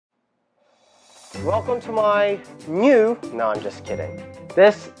Welcome to my no, I'm just kidding.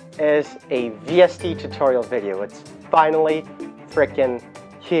 This is a VST tutorial video. It's finally freaking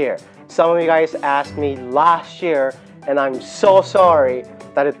here. Some of you guys asked me last year, and I'm so sorry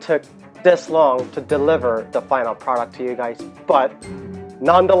that it took this long to deliver the final product to you guys, but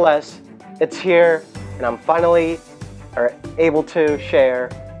nonetheless, it's here, and I'm finally able to share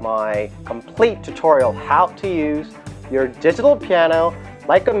my complete tutorial how to use your digital piano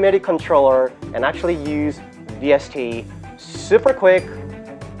like a MIDI controller and actually use VST super quick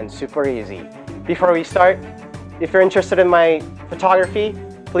and super easy. Before we start, if you're interested in my photography,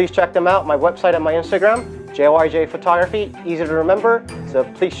 please check them out, my website and my Instagram, JYJ Photography, easy to remember, so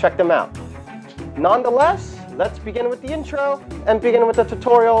please check them out. Nonetheless, let's begin with the intro and begin with the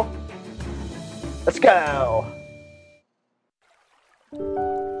tutorial. Let's go!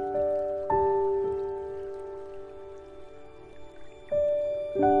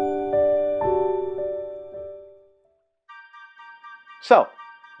 So,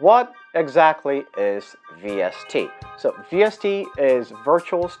 what exactly is VST? So, VST is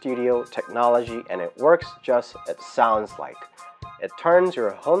Virtual Studio Technology, and it works just as it sounds like. It turns your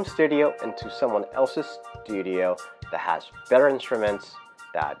home studio into someone else's studio that has better instruments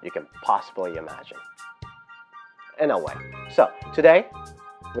that you can possibly imagine. In a way. So, today,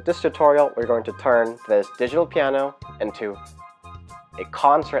 with this tutorial, we're going to turn this digital piano into a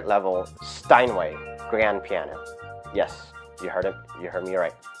concert-level Steinway grand piano. Yes. You heard it. You heard me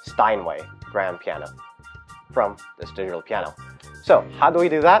right. Steinway grand piano from this digital piano. So how do we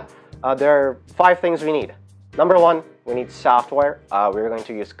do that? There are 5 things we need. Number 1, we need software. We're going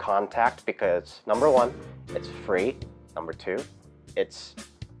to use Kontakt because number 1, it's free. Number 2, it's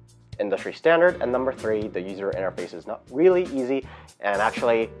industry standard. And number 3, the user interface is not really easy. And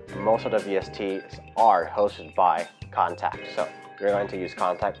actually, most of the VSTs are hosted by Kontakt. So we're going to use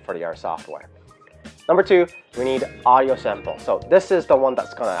Kontakt for our software. Number 2, we need audio sample. So this is the one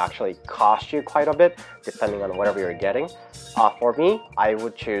that's going to actually cost you quite a bit, depending on whatever you're getting. For me, I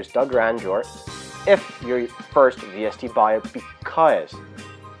would choose the Grandeur if you're first VST buyer because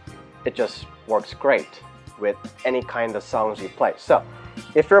it just works great with any kind of songs you play. So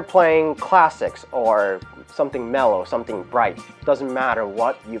if you're playing classics or something mellow, something bright, doesn't matter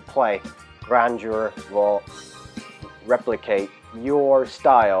what you play, Grandeur will replicate your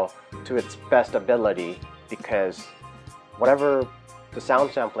style to its best ability because whatever the sound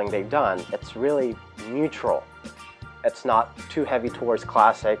sampling they've done, it's really neutral. It's not too heavy towards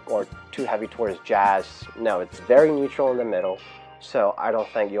classic or too heavy towards jazz. No, it's very neutral in the middle, so I don't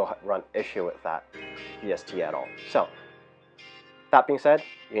think you'll run issue with that VST at all. So, that being said,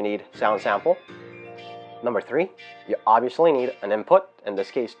 you need sound sample. Number 3, you obviously need an input, in this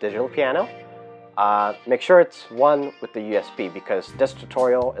case digital piano. Make sure it's one with the USB because this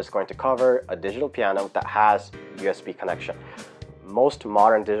tutorial is going to cover a digital piano that has USB connection. Most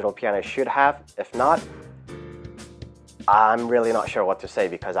modern digital pianos should have. If not, I'm really not sure what to say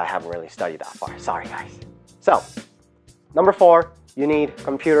because I haven't really studied that far. Sorry guys. So, number 4, you need a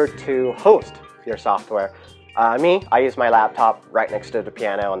computer to host your software. I use my laptop right next to the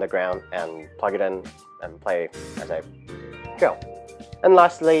piano on the ground and plug it in and play as I go. And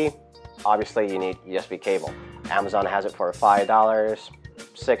lastly, obviously you need USB cable. Amazon has it for $5,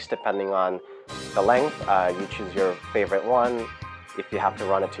 $6 depending on the length. You choose your favorite one. If you have to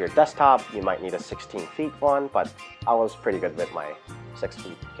run it to your desktop, you might need a 16 feet one, but I was pretty good with my 6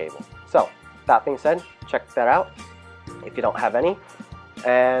 feet cable. So that being said, check that out if you don't have any.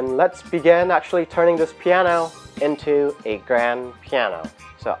 And let's begin actually turning this piano into a grand piano.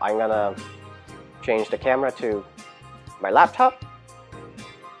 So I'm gonna change the camera to my laptop.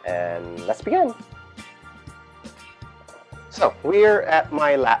 And let's begin. So we're at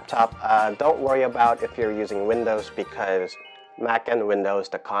my laptop. Don't worry about if you're using Windows because Mac and Windows,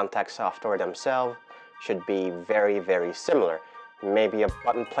 the Kontakt software themselves should be very, very similar. Maybe a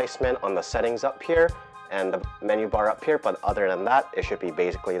button placement on the settings up here and the menu bar up here, but other than that, it should be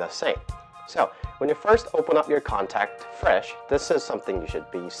basically the same. So when you first open up your Kontakt fresh, this is something you should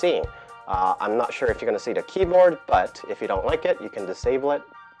be seeing. I'm not sure if you're going to see the keyboard, but if you don't like it, you can disable it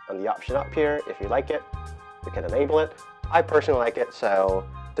on the option up here. If you like it, you can enable it. I personally like it, so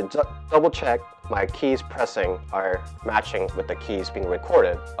to double check, my keys pressing are matching with the keys being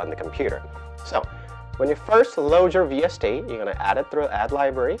recorded on the computer. So when you first load your VST, you're going to add it through Add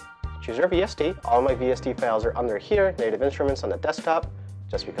Library. Choose your VST. All my VST files are under here, Native Instruments on the desktop,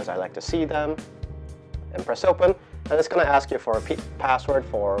 just because I like to see them. And press open, and it's going to ask you for a password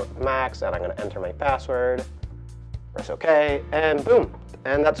for Macs, and I'm going to enter my password. Press OK, and boom.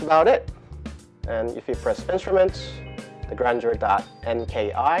 And that's about it. And if you press Instruments, the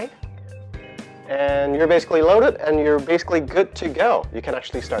Grandeur.nki, and you're basically loaded and you're basically good to go. You can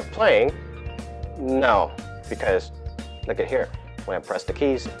actually start playing. No, because look at here. When I press the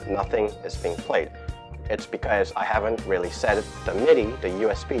keys, nothing is being played. It's because I haven't really set the MIDI, the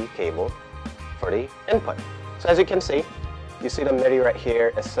USB cable, for the input. So as you can see, you see the MIDI right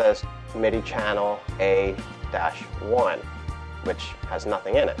here. It says MIDI channel A-1, which has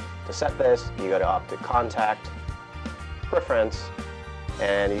nothing in it. To set this, you go up to Kontakt, Preference,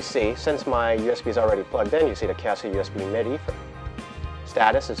 and you see, since my USB is already plugged in, you see the Casio USB MIDI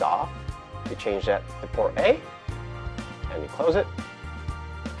status is off. You change that to port A, and you close it.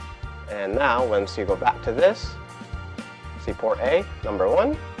 And now, once you go back to this, see port A, number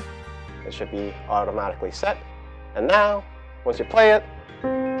 1, it should be automatically set. And now, once you play it,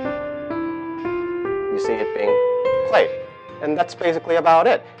 you see it being played. And that's basically about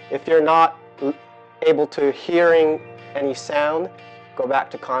it. If you're not able to hearing any sound, go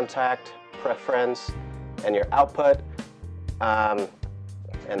back to Kontakt, Preference, and your output, and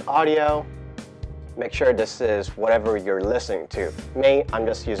audio. Make sure this is whatever you're listening to. Me, I'm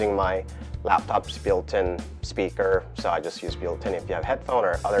just using my laptop's built-in speaker, so I just use built-in. If you have headphone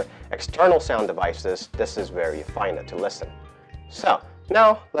or other external sound devices, this is where you find it to listen. So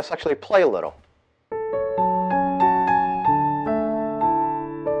now let's actually play a little.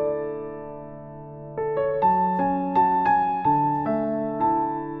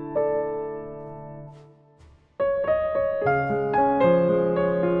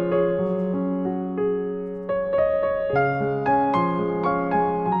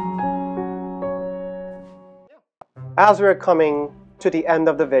 As we're coming to the end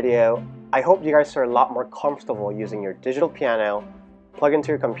of the video, I hope you guys are a lot more comfortable using your digital piano, plug into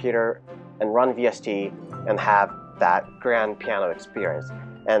your computer, and run VST and have that grand piano experience.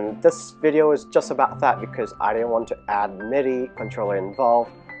 And this video is just about that because I didn't want to add MIDI controller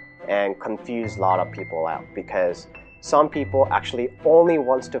involved and confuse a lot of people out, because some people actually only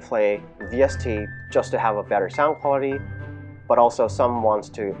wants to play VST just to have a better sound quality, but also some wants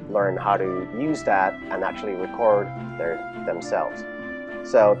to learn how to use that and actually record themselves.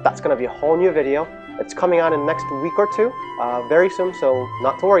 So that's going to be a whole new video. It's coming out in next week or two, very soon, so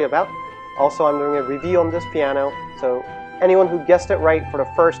not to worry about. Also, I'm doing a review on this piano, so anyone who guessed it right for the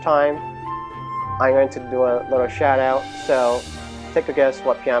first time, I'm going to do a little shout out. So take a guess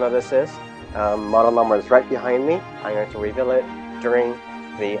what piano this is. Model number is right behind me. I'm going to reveal it during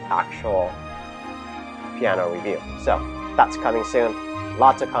the actual piano review. So that's coming soon.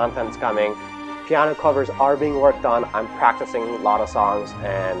 Lots of content's coming. Piano covers are being worked on. I'm practicing a lot of songs,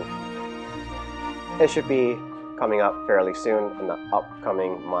 and it should be coming up fairly soon in the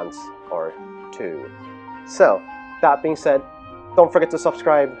upcoming months or two. So that being said, don't forget to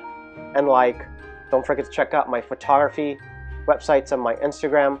subscribe and like. Don't forget to check out my photography websites and my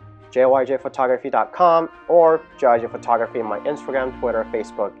Instagram, jyjphotography.com, or jyjphotography on my Instagram, Twitter,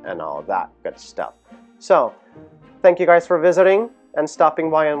 Facebook, and all that good stuff. So thank you guys for visiting and stopping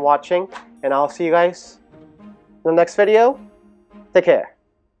by and watching, and I'll see you guys in the next video. Take care.